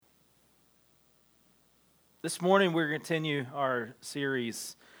This morning, we're going to continue our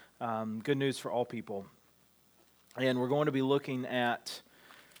series, Good News for All People. And we're going to be looking at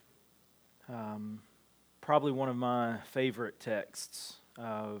probably one of my favorite texts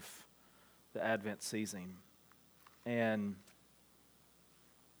of the Advent season. And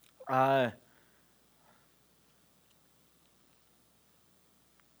I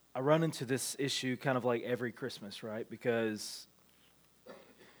run into this issue kind of like every Christmas, right? Because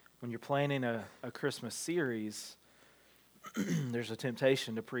when you're planning a Christmas series, there's a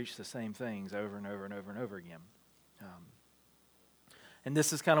temptation to preach the same things over and over and over and over again. And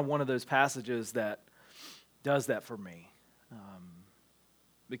this is kind of one of those passages that does that for me,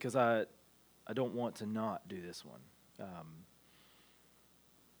 because I don't want to not do this one.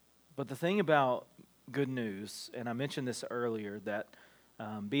 But the thing about good news, and I mentioned this earlier, that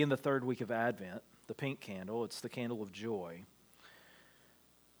being the third week of Advent, the pink candle, it's the candle of joy.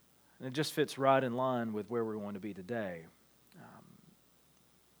 And it just fits right in line with where we're going to be today.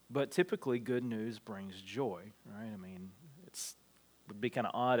 But typically, good news brings joy, right? I mean, it would be kind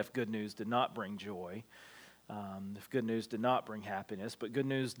of odd if good news did not bring joy, if good news did not bring happiness. But good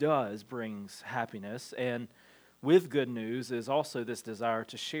news brings happiness. And with good news is also this desire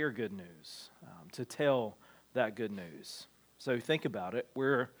to share good news, to tell that good news. So think about it.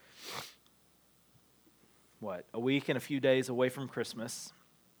 We're, a week and a few days away from Christmas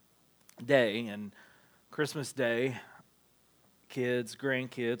Day, and Christmas Day, kids,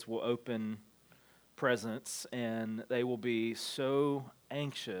 grandkids will open presents, and they will be so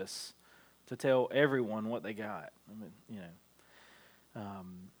anxious to tell everyone what they got. I mean,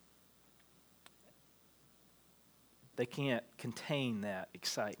 they can't contain that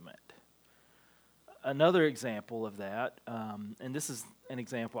excitement. Another example of that, and this is an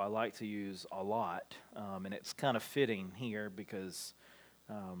example I like to use a lot, and it's kind of fitting here because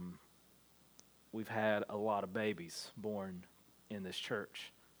we've had a lot of babies born in this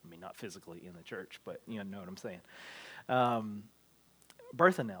church. I mean, not physically in the church, but you know what I'm saying.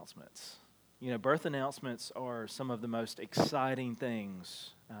 Birth announcements. Birth announcements are some of the most exciting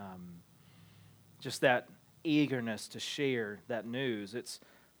things. Just that eagerness to share that news. It's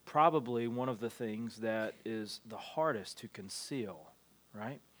probably one of the things that is the hardest to conceal,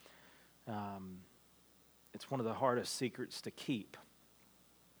 right? It's one of the hardest secrets to keep.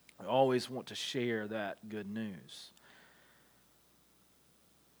 I always want to share that good news.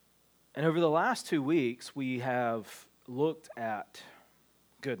 And over the last 2 weeks, we have looked at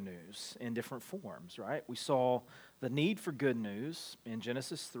good news in different forms, right? We saw the need for good news in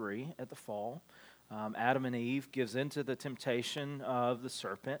Genesis 3 at the fall. Adam and Eve gives into the temptation of the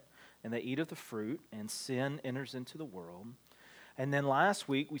serpent, and they eat of the fruit, and sin enters into the world. And then last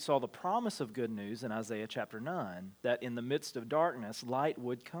week, we saw the promise of good news in Isaiah chapter 9, that in the midst of darkness, light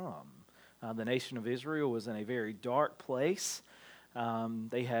would come. The nation of Israel was in a very dark place.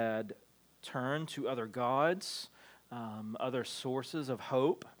 They had turned to other gods, other sources of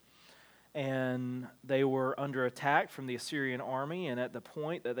hope, and they were under attack from the Assyrian army, and at the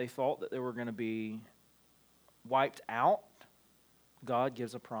point that they thought that they were going to be wiped out, God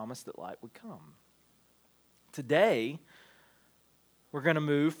gives a promise that light would come. Today, we're going to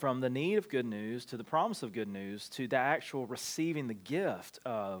move from the need of good news to the promise of good news to the actual receiving the gift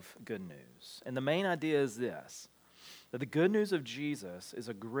of good news. And the main idea is this, that the good news of Jesus is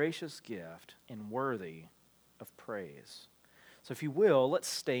a gracious gift and worthy of praise. So if you will, let's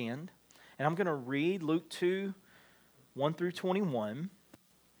stand, and I'm going to read Luke 2, 1 through 21,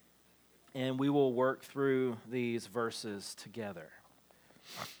 and we will work through these verses together.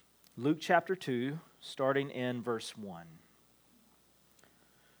 Luke chapter 2, starting in verse 1.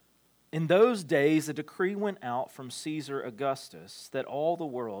 In those days, a decree went out from Caesar Augustus that all the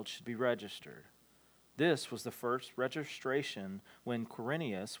world should be registered. This was the first registration when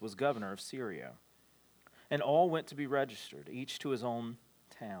Quirinius was governor of Syria. And all went to be registered, each to his own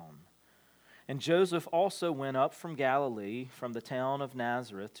town. And Joseph also went up from Galilee, from the town of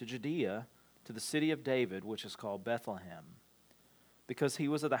Nazareth to Judea, to the city of David, which is called Bethlehem, because he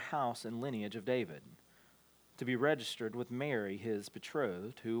was of the house and lineage of David, to be registered with Mary, his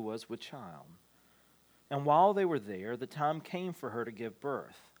betrothed, who was with child. And while they were there, the time came for her to give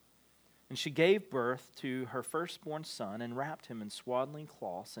birth. And she gave birth to her firstborn son, and wrapped him in swaddling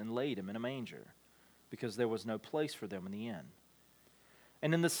cloths, and laid him in a manger, because there was no place for them in the inn.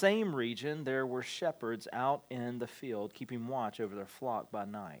 And in the same region there were shepherds out in the field, keeping watch over their flock by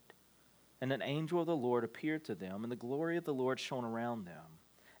night. And an angel of the Lord appeared to them, and the glory of the Lord shone around them.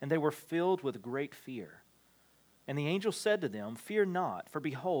 And they were filled with great fear. And the angel said to them, "Fear not, for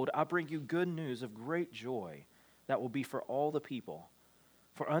behold, I bring you good news of great joy that will be for all the people.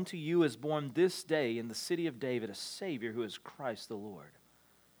 For unto you is born this day in the city of David a Savior who is Christ the Lord.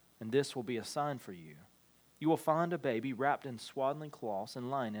 And this will be a sign for you. You will find a baby wrapped in swaddling cloths and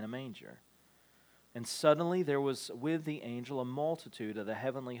lying in a manger." And suddenly there was with the angel a multitude of the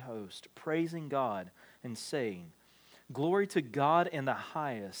heavenly host, praising God and saying, "Glory to God in the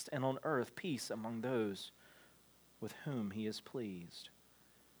highest, and on earth peace among those with whom he is pleased."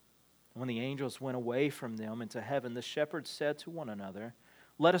 When the angels went away from them into heaven, the shepherds said to one another,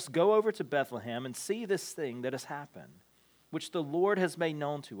 "Let us go over to Bethlehem and see this thing that has happened, which the Lord has made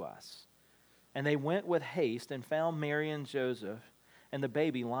known to us." And they went with haste and found Mary and Joseph and the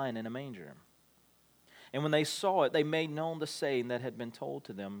baby lying in a manger. And when they saw it, they made known the saying that had been told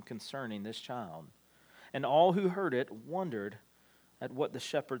to them concerning this child. And all who heard it wondered at what the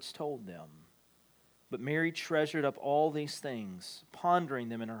shepherds told them. But Mary treasured up all these things, pondering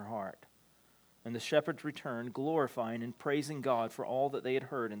them in her heart. And the shepherds returned, glorifying and praising God for all that they had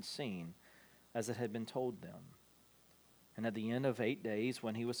heard and seen, as it had been told them. And at the end of 8 days,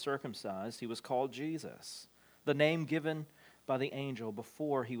 when he was circumcised, he was called Jesus, the name given by the angel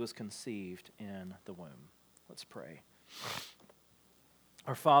before he was conceived in the womb. Let's pray.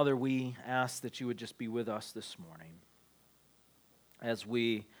 Our Father, we ask that you would just be with us this morning as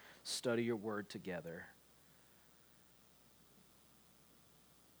we study your word together.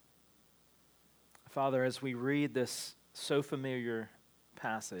 Father, as we read this so familiar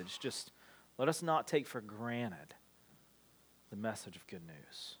passage, just let us not take for granted the message of good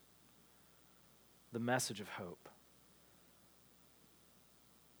news, the message of hope.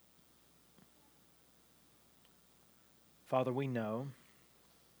 Father, we know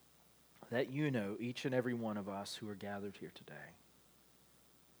that you know each and every one of us who are gathered here today.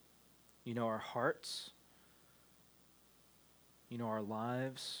 You know our hearts. You know our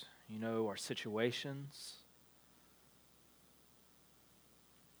lives. You know our situations.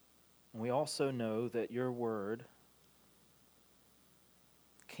 And we also know that your word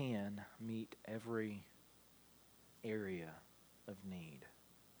can meet every area of need.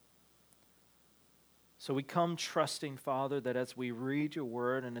 So we come trusting, Father, that as we read your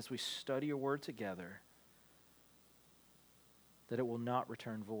word and as we study your word together, that it will not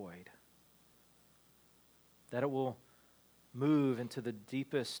return void, that it will move into the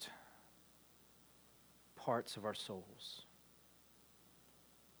deepest parts of our souls,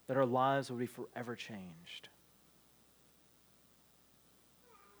 that our lives will be forever changed.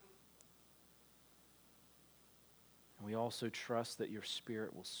 And we also trust that your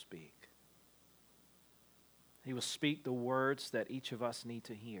Spirit will speak. He will speak the words that each of us need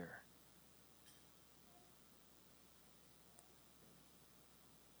to hear.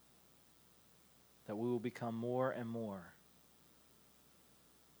 That we will become more and more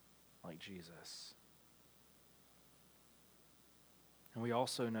like Jesus. And we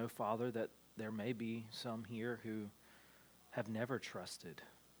also know, Father, that there may be some here who have never trusted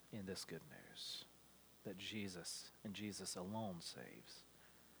in this good news, that Jesus and Jesus alone saves.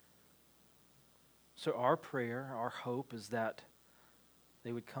 So our prayer, our hope is that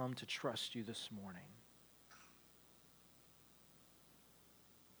they would come to trust you this morning.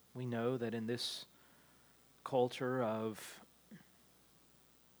 We know that in this culture of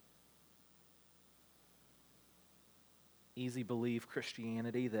easy believe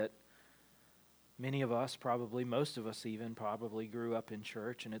Christianity, that many of us, probably most of us even, probably grew up in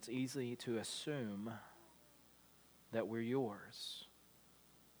church, and it's easy to assume that we're yours.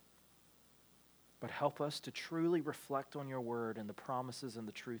 But help us to truly reflect on your word and the promises and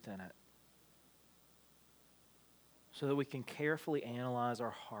the truth in it, so that we can carefully analyze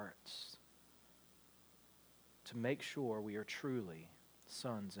our hearts to make sure we are truly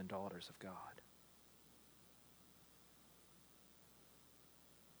sons and daughters of God.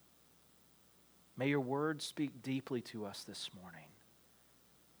 May your word speak deeply to us this morning,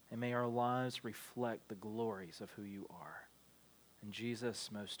 and may our lives reflect the glories of who you are. In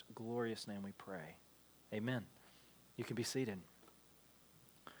Jesus' most glorious name we pray. Amen. You can be seated.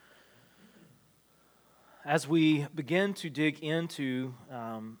 As we begin to dig into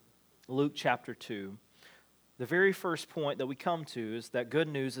Luke chapter 2, the very first point that we come to is that good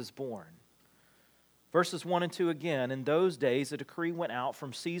news is born. Verses 1 and 2 again, "In those days a decree went out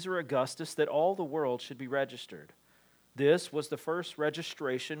from Caesar Augustus that all the world should be registered. This was the first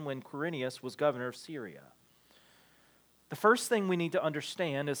registration when Quirinius was governor of Syria." The first thing we need to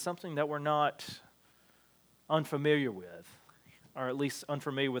understand is something that we're not unfamiliar with, or at least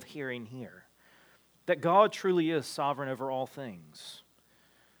unfamiliar with hearing here, that God truly is sovereign over all things.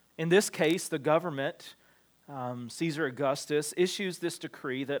 In this case, the government, Caesar Augustus, issues this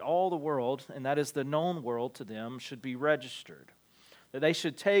decree that all the world, and that is the known world to them, should be registered. that they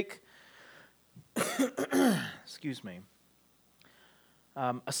should take, excuse me,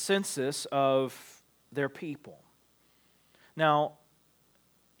 a census of their people. Now,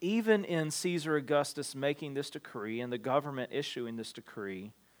 even in Caesar Augustus making this decree and the government issuing this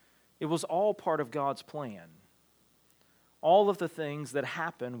decree, it was all part of God's plan. All of the things that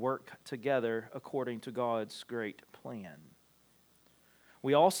happen work together according to God's great plan.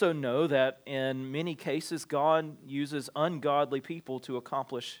 We also know that in many cases, God uses ungodly people to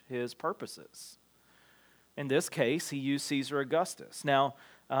accomplish His purposes. In this case, He used Caesar Augustus. Now,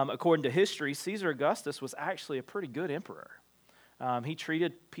 according to history, Caesar Augustus was actually a pretty good emperor. He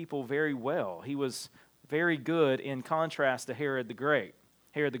treated people very well. He was very good in contrast to Herod the Great.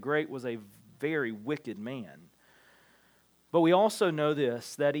 Herod the Great was a very wicked man. But we also know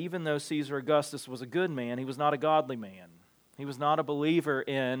this, that even though Caesar Augustus was a good man, he was not a godly man. He was not a believer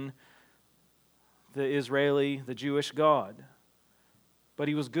in the Jewish God. But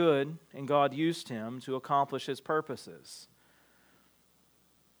he was good, and God used him to accomplish His purposes.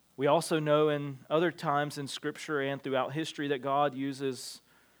 We also know in other times in Scripture and throughout history that God uses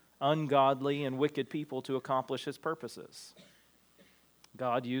ungodly and wicked people to accomplish His purposes.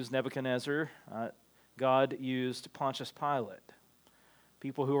 God used Nebuchadnezzar. God used Pontius Pilate.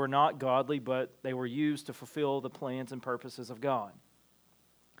 People who were not godly, but they were used to fulfill the plans and purposes of God.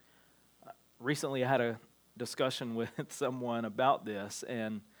 Recently, I had a discussion with someone about this,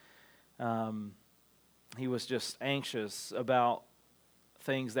 and he was just anxious about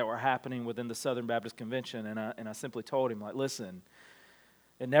things that were happening within the Southern Baptist Convention, and I simply told him, listen,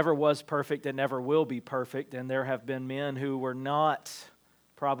 it never was perfect, it never will be perfect, and there have been men who were not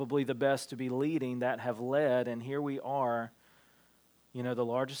probably the best to be leading that have led, and here we are, the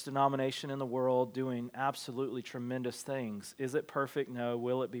largest denomination in the world doing absolutely tremendous things. Is it perfect? No.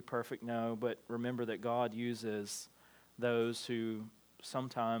 Will it be perfect? No. But remember that God uses those who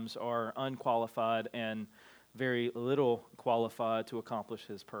sometimes are unqualified and very little qualified to accomplish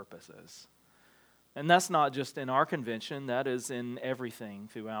His purposes. And that's not just in our convention, that is in everything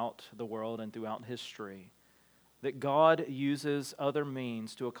throughout the world and throughout history. That God uses other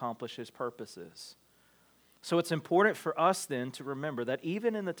means to accomplish His purposes. So it's important for us then to remember that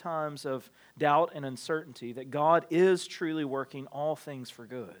even in the times of doubt and uncertainty, that God is truly working all things for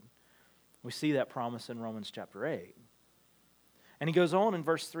good. We see that promise in Romans chapter 8. And he goes on in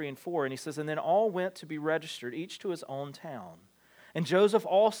verse 3 and 4, and he says, "And then all went to be registered, each to his own town. And Joseph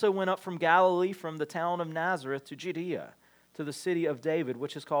also went up from Galilee, from the town of Nazareth to Judea, to the city of David,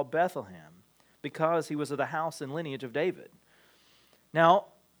 which is called Bethlehem, because he was of the house and lineage of David." Now,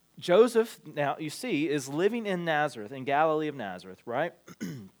 Joseph, you see, is living in Nazareth, in Galilee of Nazareth, right?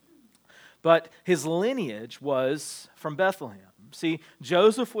 But his lineage was from Bethlehem. See,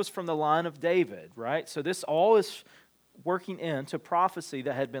 Joseph was from the line of David, right? So this all is working into prophecy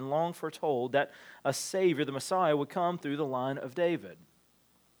that had been long foretold that a Savior, the Messiah, would come through the line of David.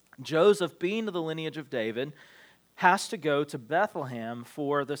 Joseph, being of the lineage of David, has to go to Bethlehem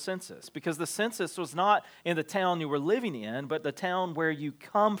for the census, because the census was not in the town you were living in, but the town where you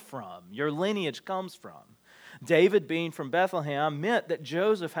come from, your lineage comes from. David being from Bethlehem meant that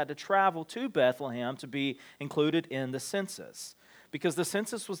Joseph had to travel to Bethlehem to be included in the census, because the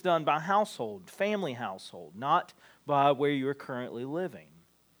census was done by household, family household, not by where you are currently living.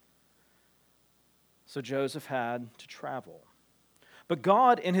 So Joseph had to travel. But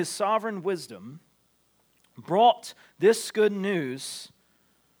God, in His sovereign wisdom, brought this good news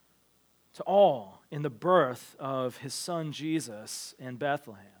to all in the birth of His Son Jesus in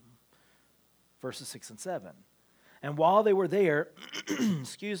Bethlehem. Verses 6 and 7. "And while they were there,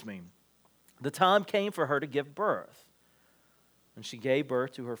 the time came for her to give birth. And she gave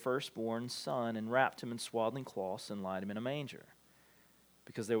birth to her firstborn son and wrapped him in swaddling cloths and laid him in a manger,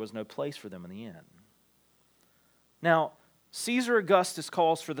 because there was no place for them in the inn." Now, Caesar Augustus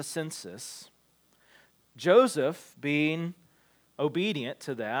calls for the census. Joseph, being obedient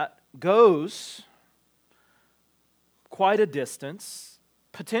to that, goes quite a distance,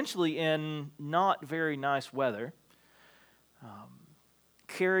 potentially in not very nice weather,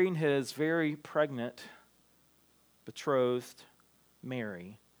 carrying his very pregnant, betrothed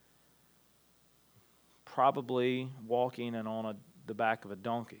Mary, probably walking and on the back of a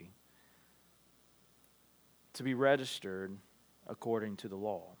donkey, to be registered according to the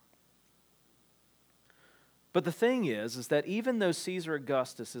law. But the thing is that even though Caesar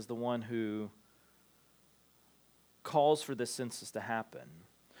Augustus is the one who calls for this census to happen,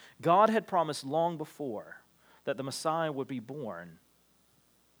 God had promised long before that the Messiah would be born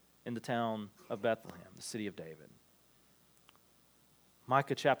in the town of Bethlehem, the city of David.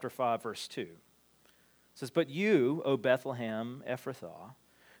 Micah chapter 5, verse 2. It says, "But you, O Bethlehem Ephrathah,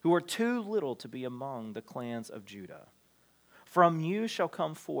 who are too little to be among the clans of Judah, from you shall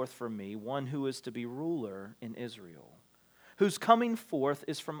come forth for me one who is to be ruler in Israel, whose coming forth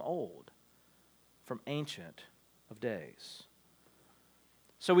is from old, from ancient of days."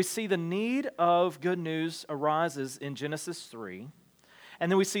 So we see the need of good news arises in Genesis 3.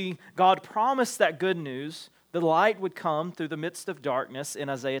 And then we see God promise that good news, the light would come through the midst of darkness in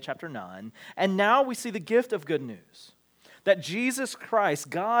Isaiah chapter 9. And now we see the gift of good news, that Jesus Christ,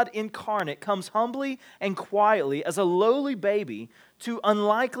 God incarnate, comes humbly and quietly as a lowly baby to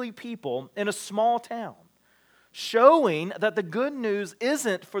unlikely people in a small town, showing that the good news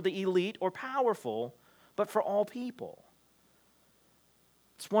isn't for the elite or powerful, but for all people.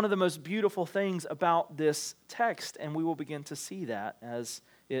 It's one of the most beautiful things about this text, and we will begin to see that as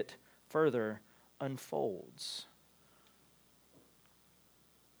it further unfolds.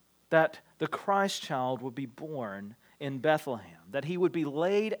 That the Christ child would be born in Bethlehem, that he would be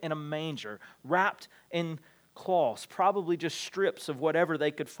laid in a manger, wrapped in cloths, probably just strips of whatever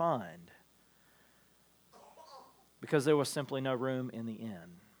they could find, because there was simply no room in the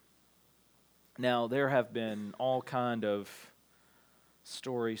inn. Now, there have been all kind of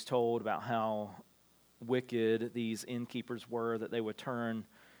stories told about how wicked these innkeepers were, that they would turn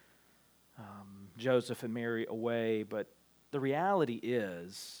Joseph and Mary away. But the reality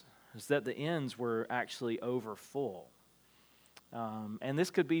is that the inns were actually over full. And this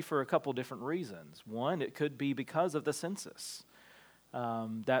could be for a couple different reasons. One, it could be because of the census,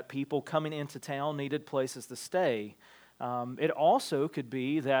 that people coming into town needed places to stay. It also could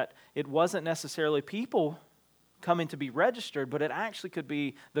be that it wasn't necessarily people coming to be registered, but it actually could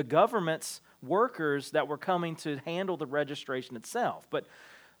be the government's workers that were coming to handle the registration itself. But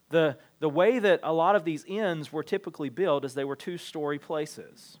the way that a lot of these inns were typically built is they were two-story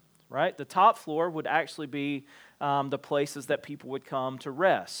places, right? The top floor would actually be the places that people would come to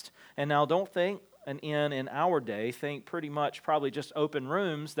rest. And now don't think an inn in our day, think pretty much probably just open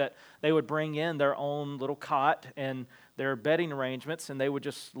rooms that they would bring in their own little cot and their bedding arrangements, and they would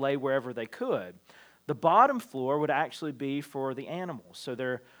just lay wherever they could. The bottom floor would actually be for the animals. So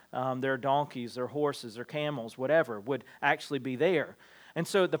their donkeys, their horses, their camels, whatever, would actually be there. And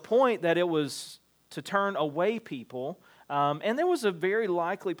so the point that it was to turn away people, and there was a very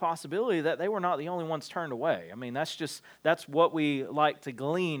likely possibility that they were not the only ones turned away. I mean, that's what we like to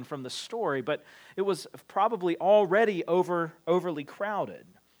glean from the story, but it was probably already overly crowded.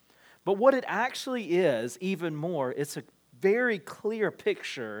 But what it actually is, even more, it's a very clear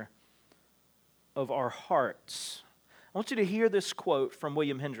picture of our hearts. I want you to hear this quote from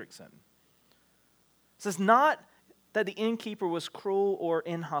William Hendrickson. It says, "Not that the innkeeper was cruel or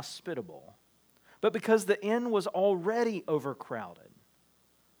inhospitable, but because the inn was already overcrowded,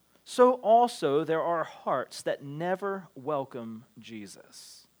 so also there are hearts that never welcome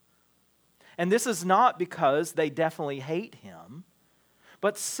Jesus. And this is not because they definitely hate him,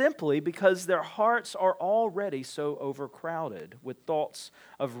 but simply because their hearts are already so overcrowded with thoughts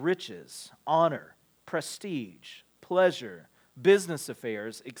of riches, honor, prestige, pleasure, business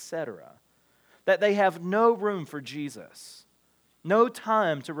affairs, etc., that they have no room for Jesus, no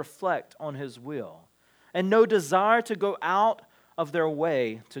time to reflect on his will, and no desire to go out of their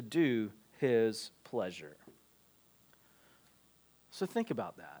way to do his pleasure." So think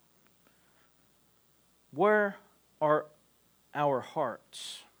about that. Where are our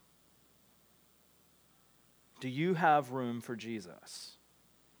hearts? Do you have room for Jesus?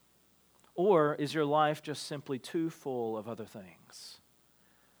 Or is your life just simply too full of other things?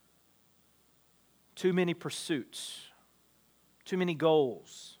 Too many pursuits, too many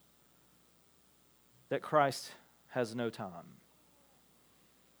goals that Christ has no time.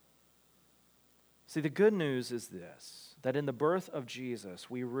 See, the good news is this, that in the birth of Jesus,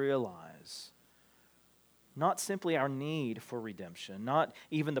 we realize not simply our need for redemption, not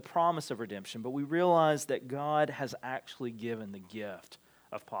even the promise of redemption, but we realize that God has actually given the gift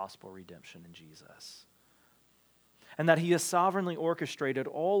of possible redemption in Jesus. And that he has sovereignly orchestrated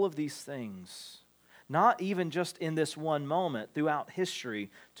all of these things, not even just in this one moment, throughout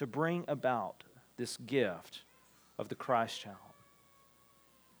history, to bring about this gift of the Christ child.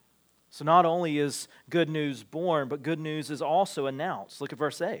 So not only is good news born, but good news is also announced. Look at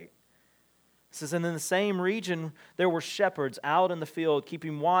verse 8. It says, "And in the same region there were shepherds out in the field,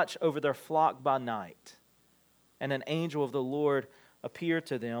 keeping watch over their flock by night. And an angel of the Lord appeared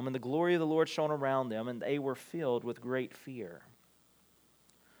to them, and the glory of the Lord shone around them, and they were filled with great fear."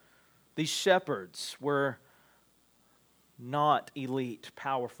 These shepherds were not elite,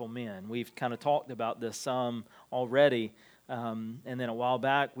 powerful men. We've kind of talked about this some already. And then a while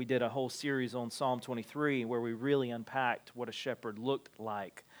back, we did a whole series on Psalm 23 where we really unpacked what a shepherd looked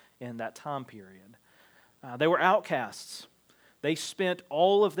like in that time period. They were outcasts. They spent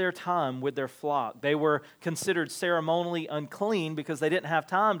all of their time with their flock. They were considered ceremonially unclean because they didn't have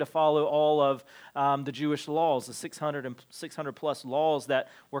time to follow all of the Jewish laws, the 600 plus laws that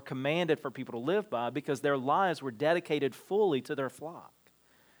were commanded for people to live by, because their lives were dedicated fully to their flock.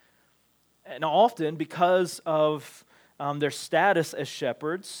 And often, because of their status as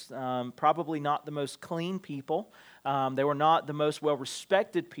shepherds, probably not the most clean people. They were not the most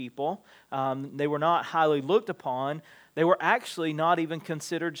well-respected people. They were not highly looked upon. They were actually not even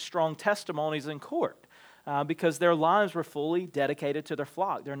considered strong testimonies in court because their lives were fully dedicated to their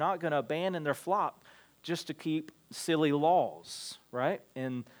flock. They're not going to abandon their flock just to keep silly laws, right?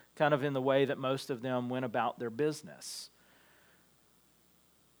 And kind of in the way that most of them went about their business.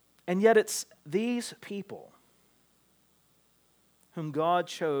 And yet it's these people whom God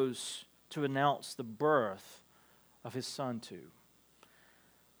chose to announce the birth of His Son to.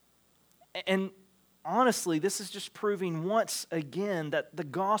 And honestly, this is just proving once again that the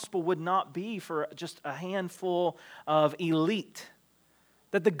gospel would not be for just a handful of elite.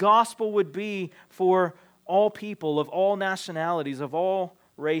 That the gospel would be for all people, of all nationalities, of all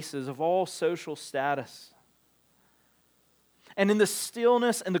races, of all social status. And in the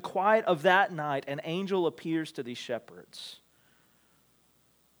stillness and the quiet of that night, an angel appears to these shepherds,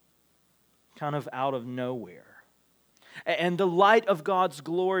 kind of out of nowhere. And the light of God's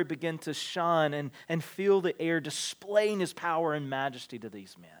glory began to shine and fill the air, displaying His power and majesty to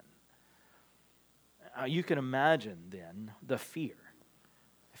these men. You can imagine then the fear.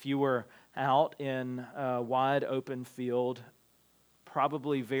 If you were out in a wide open field,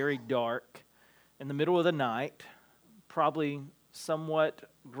 probably very dark, in the middle of the night, probably somewhat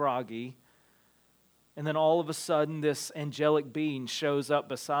groggy, and then all of a sudden this angelic being shows up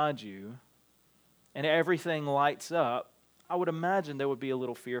beside you, and everything lights up, I would imagine there would be a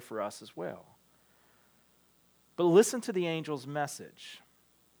little fear for us as well. But listen to the angel's message.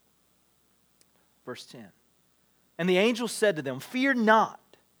 Verse 10. And the angel said to them, "Fear not,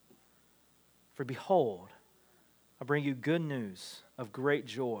 for behold, I bring you good news of great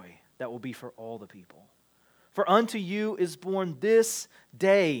joy that will be for all the people. For unto you is born this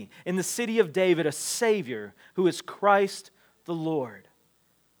day in the city of David a Savior, who is Christ the Lord.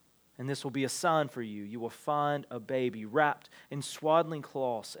 And this will be a sign for you. You will find a baby wrapped in swaddling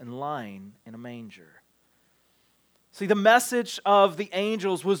cloths and lying in a manger." See, the message of the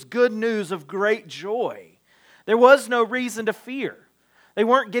angels was good news of great joy. There was no reason to fear. They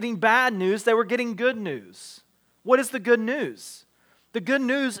weren't getting bad news, they were getting good news. What is the good news? The good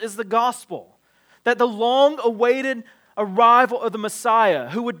news is the gospel. That the long-awaited arrival of the Messiah,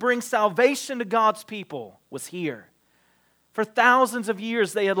 who would bring salvation to God's people, was here. For thousands of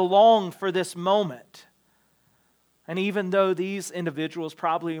years, they had longed for this moment. And even though these individuals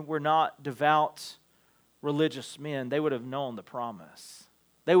probably were not devout religious men, they would have known the promise.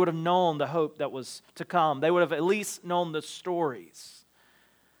 They would have known the hope that was to come. They would have at least known the stories.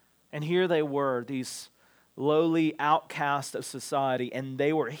 And here they were, these lowly outcasts of society, and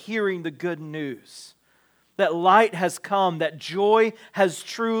they were hearing the good news that light has come, that joy has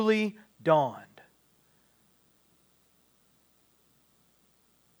truly dawned.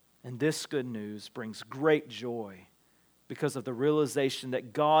 And this good news brings great joy because of the realization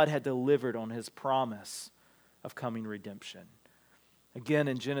that God had delivered on His promise of coming redemption. Again,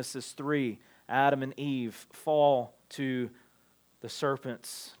 in Genesis 3, Adam and Eve fall to the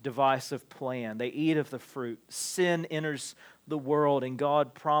serpent's divisive plan. They eat of the fruit. Sin enters the world, and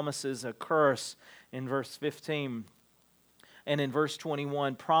God promises a curse in verse 15. And in verse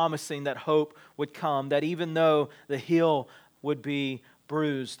 21, promising that hope would come, that even though the heel would be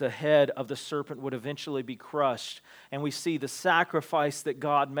bruised, the head of the serpent would eventually be crushed. And we see the sacrifice that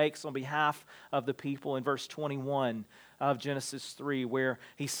God makes on behalf of the people in verse 21 of Genesis 3, where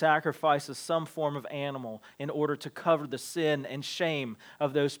He sacrifices some form of animal in order to cover the sin and shame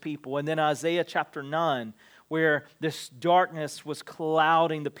of those people. And then Isaiah chapter 9, where this darkness was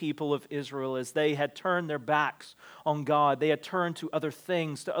clouding the people of Israel as they had turned their backs on God. They had turned to other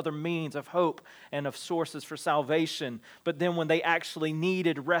things, to other means of hope and of sources for salvation. But then when they actually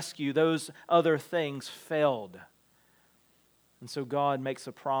needed rescue, those other things failed. And so God makes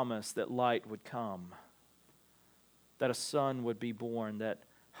a promise that light would come, that a son would be born, that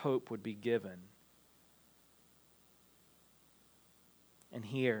hope would be given. And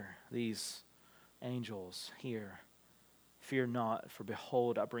here, these angels here, "Fear not, for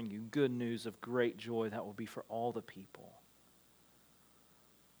behold, I bring you good news of great joy that will be for all the people."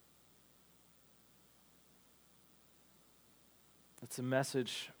 It's a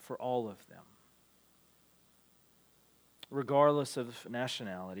message for all of them. Regardless of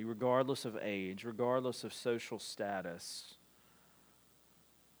nationality, regardless of age, regardless of social status,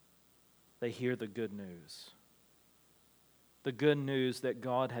 they hear the good news. The good news that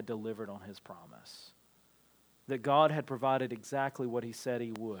God had delivered on His promise. That God had provided exactly what He said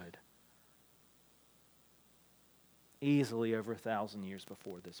He would. Easily over 1,000 years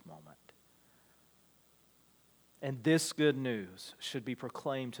before this moment. And this good news should be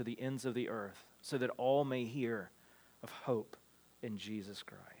proclaimed to the ends of the earth so that all may hear of hope in Jesus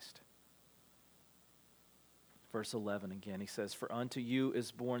Christ. Verse 11 again, he says, "For unto you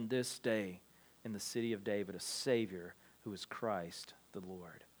is born this day in the city of David a Savior who is Christ the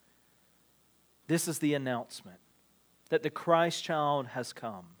Lord." This is the announcement that the Christ child has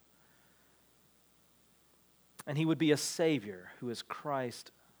come. And He would be a Savior who is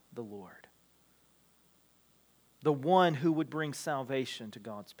Christ the Lord. The one who would bring salvation to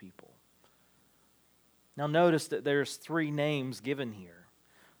God's people. Now notice that there's 3 names given here.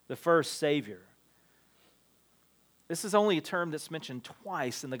 The first, Savior. This is only a term that's mentioned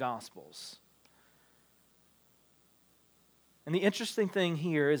twice in the Gospels. And the interesting thing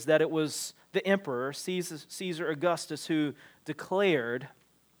here is that it was the emperor, Caesar Augustus, who declared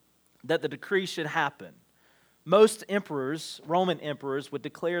that the decree should happen. Most emperors, Roman emperors, would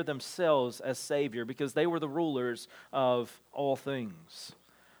declare themselves as Savior because they were the rulers of all things.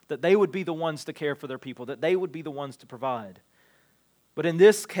 That they would be the ones to care for their people, that they would be the ones to provide. But in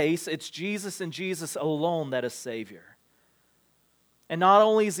this case, it's Jesus and Jesus alone that is Savior. And not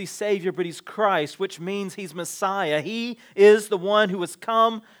only is He Savior, but He's Christ, which means He's Messiah. He is the one who has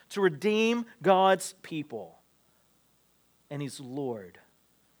come to redeem God's people. And He's Lord.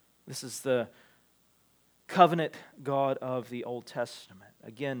 This is the covenant God of the Old Testament.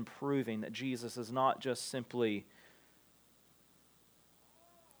 Again, proving that Jesus is not just simply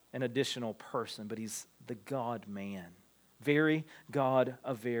an additional person, but He's the God-man. Very God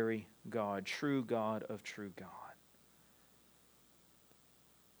of very God. True God of true God.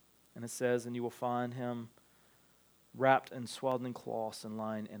 And it says, "And you will find Him wrapped in swaddling cloths and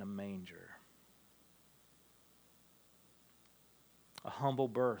lying in a manger." A humble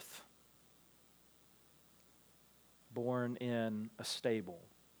birth. Born in a stable.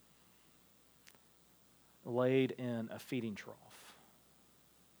 Laid in a feeding trough.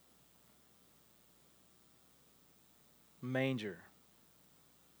 Manger.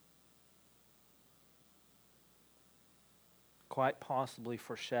 Quite possibly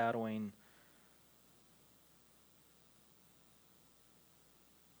foreshadowing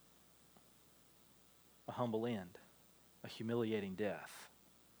a humble end, a humiliating death.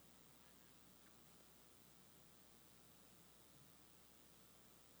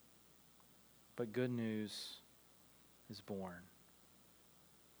 But good news is born,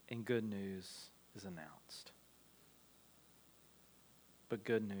 and good news is announced. But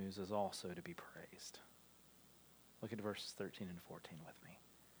good news is also to be praised. Look at verses 13 and 14 with me.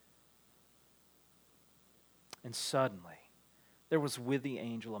 "And suddenly there was with the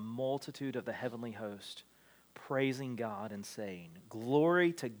angel a multitude of the heavenly host, praising God and saying,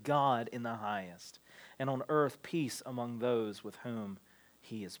 'Glory to God in the highest, and on earth peace among those with whom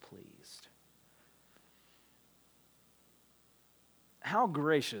He is pleased.'" How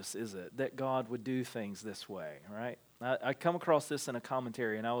gracious is it that God would do things this way, right? I come across this in a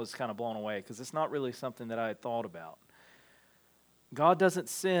commentary and I was kind of blown away because it's not really something that I had thought about. God doesn't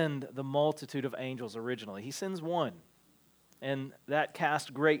send the multitude of angels originally. He sends one, and that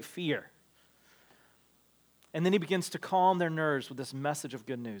cast great fear. And then He begins to calm their nerves with this message of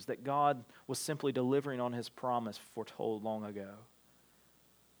good news that God was simply delivering on His promise foretold long ago.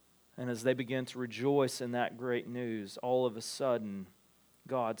 And as they begin to rejoice in that great news, all of a sudden,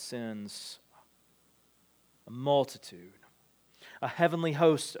 God sends a multitude, a heavenly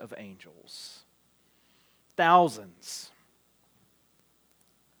host of angels, thousands.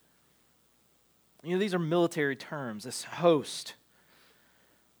 You know, these are military terms, this host.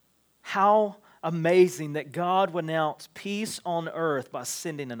 How amazing that God would announce peace on earth by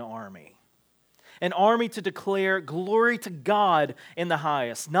sending an army. An army to declare glory to God in the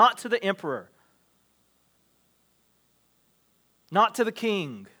highest, not to the emperor, not to the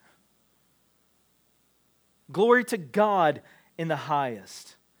king. Glory to God in the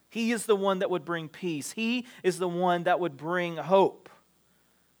highest. He is the one that would bring peace. He is the one that would bring hope.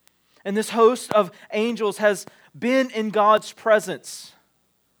 And this host of angels has been in God's presence.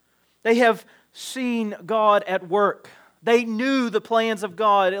 They have seen God at work. They knew the plans of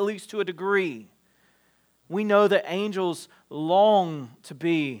God, at least to a degree. We know that angels long to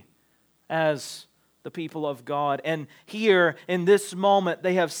be as the people of God. And here, in this moment,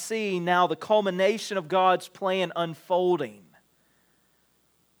 they have seen now the culmination of God's plan unfolding.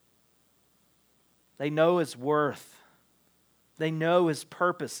 They know His worth. They know His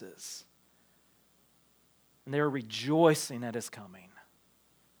purposes. And they're rejoicing at His coming.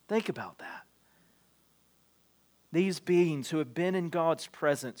 Think about that. These beings who have been in God's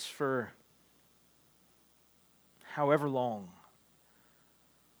presence for however long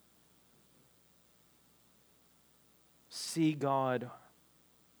see God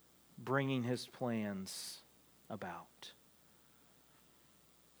bringing His plans about.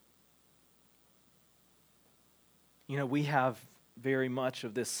 You know, we have very much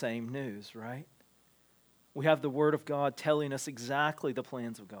of this same news, right? We have the Word of God telling us exactly the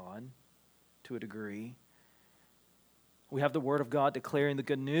plans of God to a degree. We have the Word of God declaring the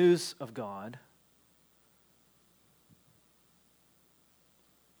good news of God.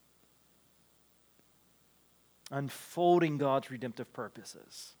 Unfolding God's redemptive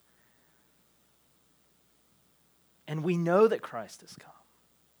purposes. And we know that Christ has come.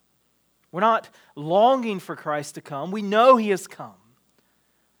 We're not longing for Christ to come. We know He has come.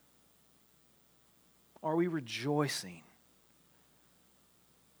 Are we rejoicing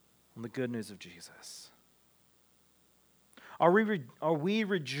on the good news of Jesus? Are we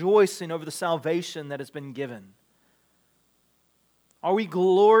rejoicing over the salvation that has been given? Are we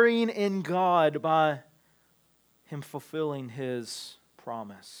glorying in God by Him fulfilling His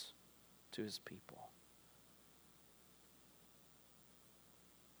promise to His people?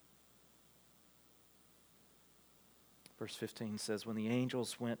 Verse 15 says, when the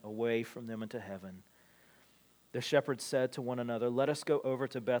angels went away from them into heaven, the shepherds said to one another, let us go over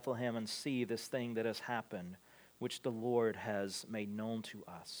to Bethlehem and see this thing that has happened, which the Lord has made known to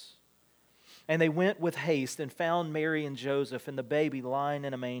us. And they went with haste and found Mary and Joseph and the baby lying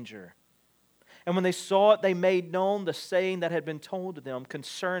in a manger. And when they saw it, they made known the saying that had been told to them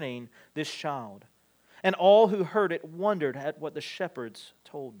concerning this child. And all who heard it wondered at what the shepherds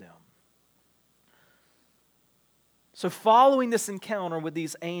told them. So following this encounter with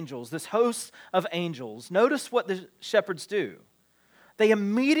these angels, this host of angels, notice what the shepherds do. They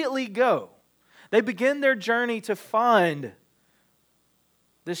immediately go. They begin their journey to find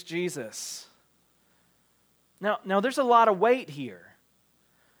this Jesus. Now there's a lot of weight here,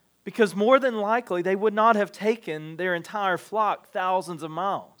 because more than likely they would not have taken their entire flock thousands of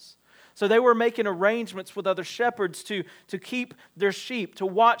miles. So they were making arrangements with other shepherds to keep their sheep, to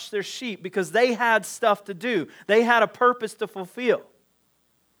watch their sheep, because they had stuff to do. They had a purpose to fulfill.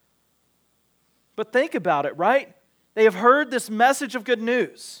 But think about it, right? They have heard this message of good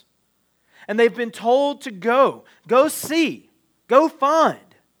news. And they've been told to go see, go find.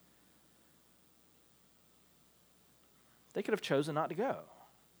 They could have chosen not to go.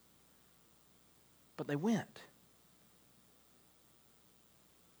 But they went.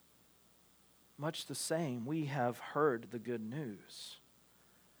 Much the same, we have heard the good news.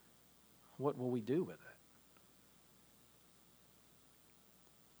 What will we do with it?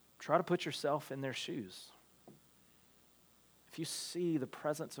 Try to put yourself in their shoes. If you see the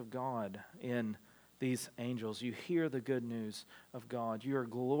presence of God in these angels, you hear the good news of God, you are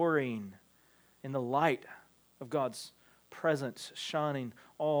glorying in the light of God's presence shining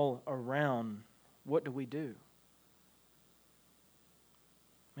all around, what do we do?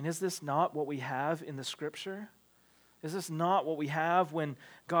 I mean, is this not what we have in the Scripture? Is this not what we have when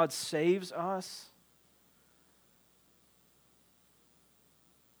God saves us?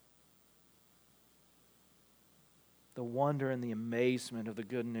 The wonder and the amazement of the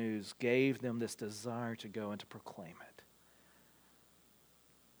good news gave them this desire to go and to proclaim it.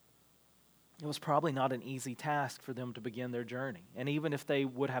 It was probably not an easy task for them to begin their journey. And even if they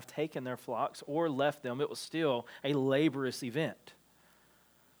would have taken their flocks or left them, it was still a laborious event.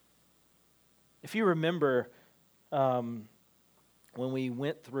 If you remember when we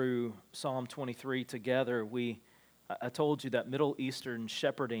went through Psalm 23 together, I told you that Middle Eastern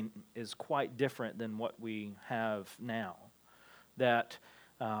shepherding is quite different than what we have now. That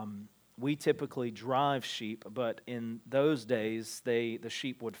we typically drive sheep, but in those days, the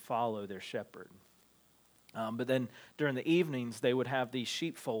sheep would follow their shepherd. But then during the evenings, they would have these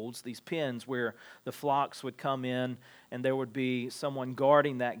sheepfolds, these pens, where the flocks would come in, and there would be someone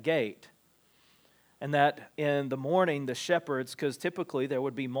guarding that gate. And that in the morning, the shepherds, because typically there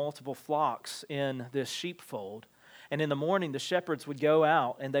would be multiple flocks in this sheepfold, and in the morning, the shepherds would go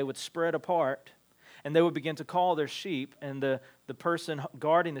out and they would spread apart and they would begin to call their sheep, and the person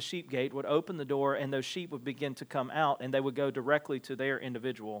guarding the sheep gate would open the door, and those sheep would begin to come out, and they would go directly to their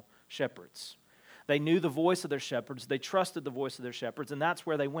individual shepherds. They knew the voice of their shepherds. They trusted the voice of their shepherds, and that's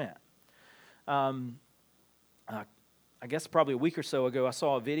where they went. I guess probably a week or so ago, I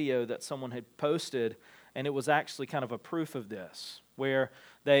saw a video that someone had posted, and it was actually kind of a proof of this, where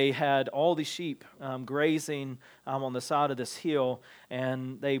they had all these sheep grazing on the side of this hill,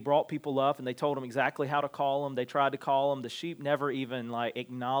 and they brought people up, and they told them exactly how to call them. They tried to call them. The sheep never even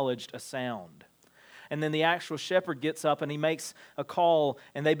acknowledged a sound. And then the actual shepherd gets up, and he makes a call,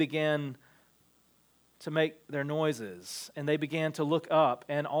 and they begin to make their noises, and they began to look up,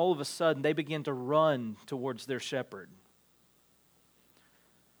 and all of a sudden, they begin to run towards their shepherd.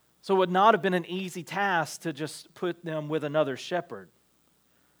 So it would not have been an easy task to just put them with another shepherd.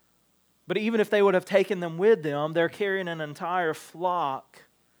 But even if they would have taken them with them, they're carrying an entire flock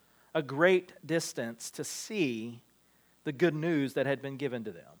a great distance to see the good news that had been given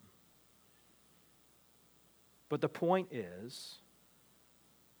to them. But the point is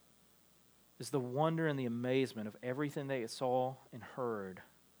the wonder and the amazement of everything they saw and heard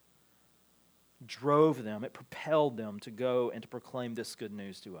drove them, it propelled them to go and to proclaim this good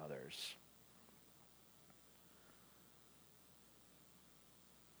news to others.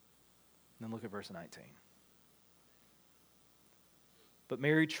 And then look at verse 19. But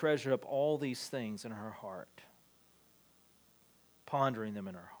Mary treasured up all these things in her heart, pondering them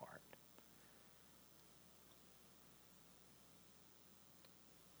in her heart.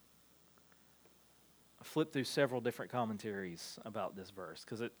 I flipped through several different commentaries about this verse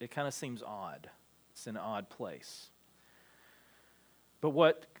because it kind of seems odd. It's in an odd place. But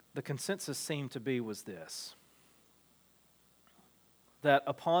what the consensus seemed to be was this: that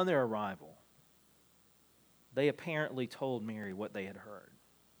upon their arrival, they apparently told Mary what they had heard.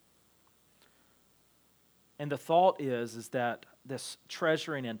 And the thought is that this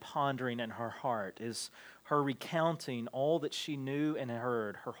treasuring and pondering in her heart is her recounting all that she knew and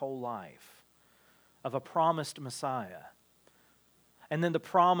heard her whole life of a promised Messiah. And then the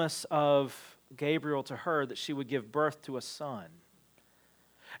promise of Gabriel to her that she would give birth to a son.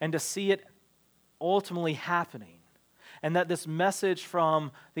 And to see it ultimately happening. And that this message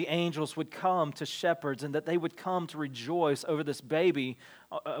from the angels would come to shepherds, and that they would come to rejoice over this baby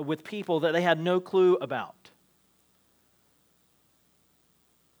with people that they had no clue about.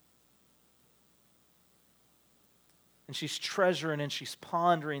 And she's treasuring and she's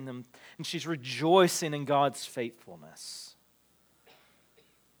pondering them, and she's rejoicing in God's faithfulness.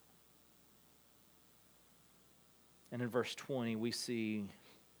 And in verse 20, we see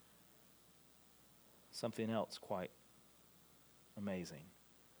something else quite amazing.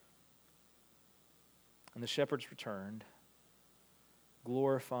 And the shepherds returned,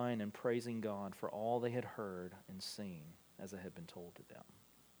 glorifying and praising God for all they had heard and seen as it had been told to them.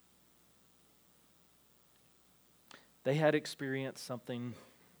 They had experienced something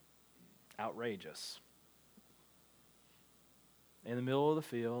outrageous. In the middle of the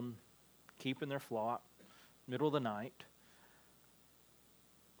field, keeping their flock, middle of the night,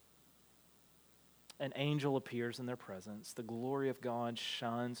 an angel appears in their presence. The glory of God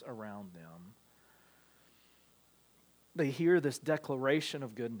shines around them. They hear this declaration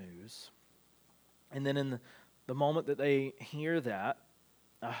of good news. And then in the moment that they hear that,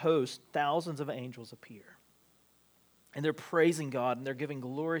 a host, thousands of angels appear. And they're praising God and they're giving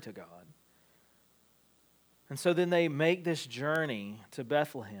glory to God. And so then they make this journey to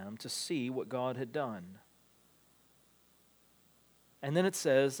Bethlehem to see what God had done. And then it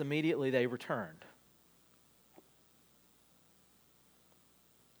says, immediately they returned,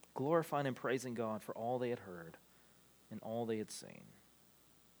 glorifying and praising God for all they had heard and all they had seen.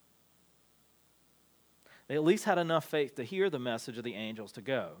 They at least had enough faith to hear the message of the angels to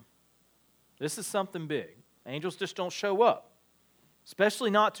go. This is something big. Angels just don't show up, especially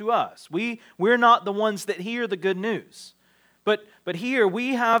not to us. We're not the ones that hear the good news. But here we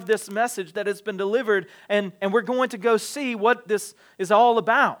have this message that has been delivered, and we're going to go see what this is all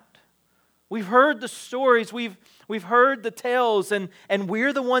about. We've heard the stories, we've heard the tales, and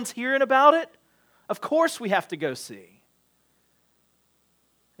we're the ones hearing about it. Of course we have to go see.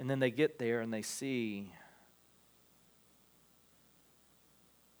 And then they get there and they see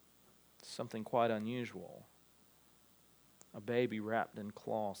something quite unusual. A baby wrapped in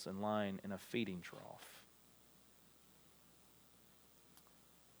cloths and lying in a feeding trough.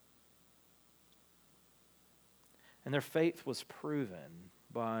 And their faith was proven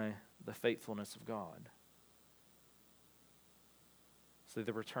by the faithfulness of God. So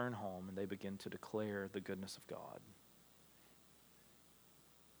they return home and they begin to declare the goodness of God.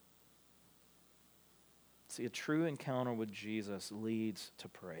 See, a true encounter with Jesus leads to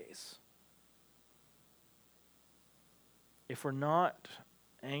praise. If we're not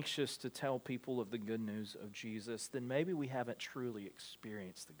anxious to tell people of the good news of Jesus, then maybe we haven't truly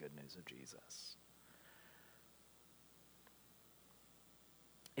experienced the good news of Jesus.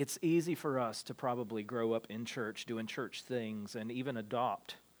 It's easy for us to probably grow up in church, doing church things, and even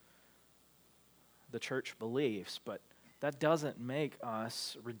adopt the church beliefs, but that doesn't make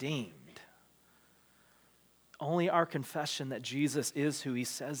us redeemed. Only our confession that Jesus is who he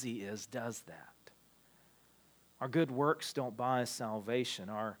says he is does that. Our good works don't buy us salvation.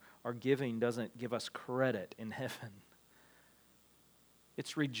 Our giving doesn't give us credit in heaven.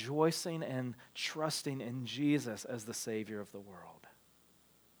 It's rejoicing and trusting in Jesus as the Savior of the world.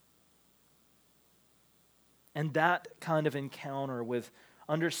 And that kind of encounter with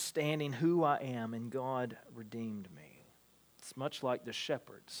understanding who I am and God redeemed me. It's much like the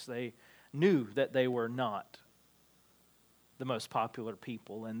shepherds. They knew that they were not the most popular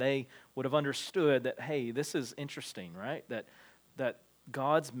people, and they would have understood that, hey, this is interesting, right? That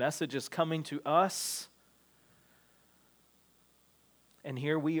God's message is coming to us, and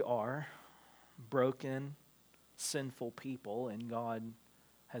here we are, broken, sinful people, and God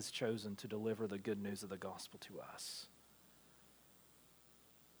has chosen to deliver the good news of the gospel to us.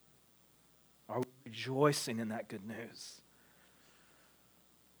 Are we rejoicing in that good news?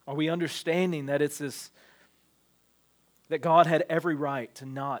 Are we understanding that it's this, that God had every right to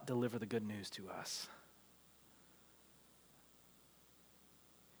not deliver the good news to us?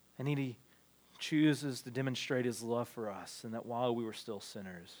 And he chooses to demonstrate his love for us, and that while we were still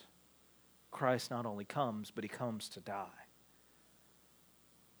sinners, Christ not only comes, but he comes to die.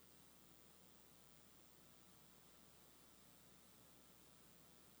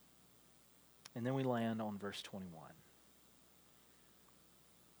 And then we land on verse 21.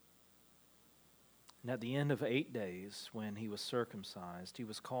 And at the end of 8 days, when he was circumcised, he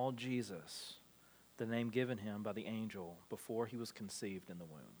was called Jesus, the name given him by the angel before he was conceived in the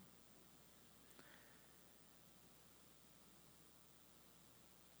womb.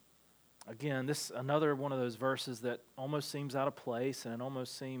 Again, this another one of those verses that almost seems out of place, and it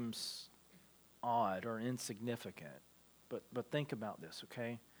almost seems odd or insignificant. But think about this,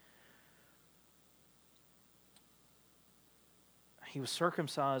 okay? He was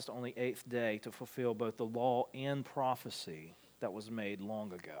circumcised on the 8th day to fulfill both the law and prophecy that was made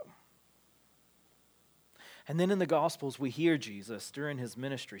long ago. And then in the Gospels, we hear Jesus during his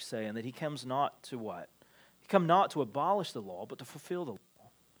ministry saying that he comes not to what? He come not to abolish the law, but to fulfill the law.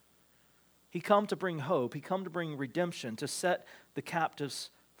 He come to bring hope. He come to bring redemption, to set the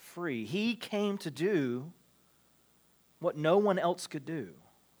captives free. He came to do what no one else could do.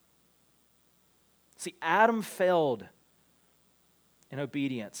 See, Adam failed in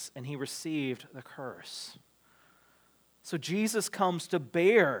obedience, and he received the curse. So Jesus comes to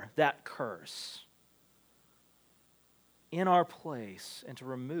bear that curse in our place and to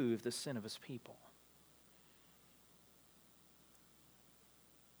remove the sin of his people.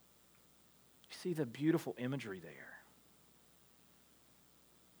 You see the beautiful imagery there.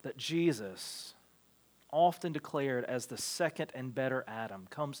 That Jesus, often declared as the second and better Adam,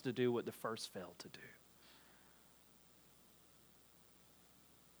 comes to do what the first failed to do.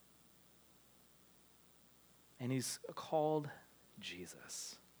 And he's called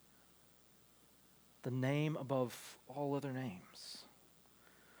Jesus, the name above all other names,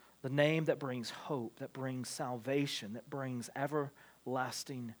 the name that brings hope, that brings salvation, that brings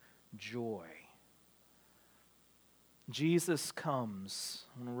everlasting joy. Jesus comes.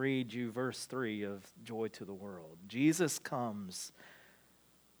 I'm going to read you verse 3 of Joy to the World. Jesus comes,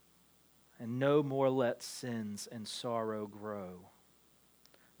 and no more let sins and sorrow grow,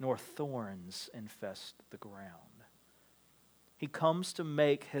 nor thorns infest the ground. He comes to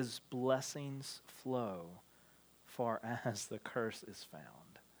make his blessings flow far as the curse is found.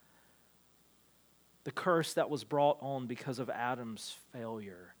 The curse that was brought on because of Adam's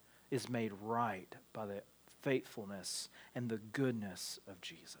failure is made right by the faithfulness and the goodness of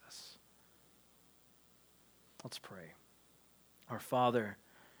Jesus. Let's pray. Our Father,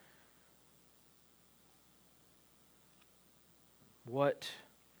 what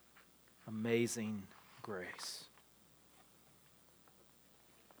amazing grace.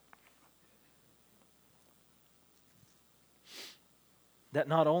 That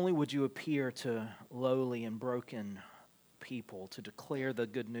not only would you appear to lowly and broken people to declare the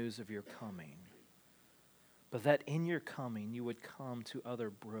good news of your coming, but that in your coming you would come to other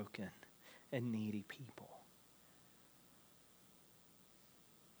broken and needy people.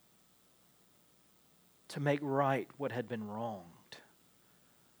 To make right what had been wronged.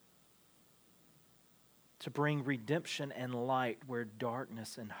 To bring redemption and light where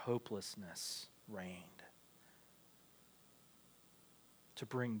darkness and hopelessness reigned. to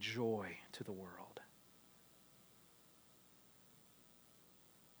bring joy to the world.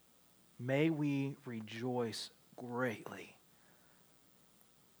 May we rejoice greatly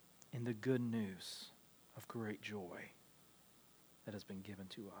in the good news of great joy that has been given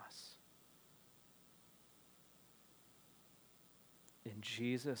to us. In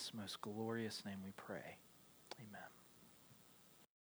Jesus' most glorious name we pray. Amen.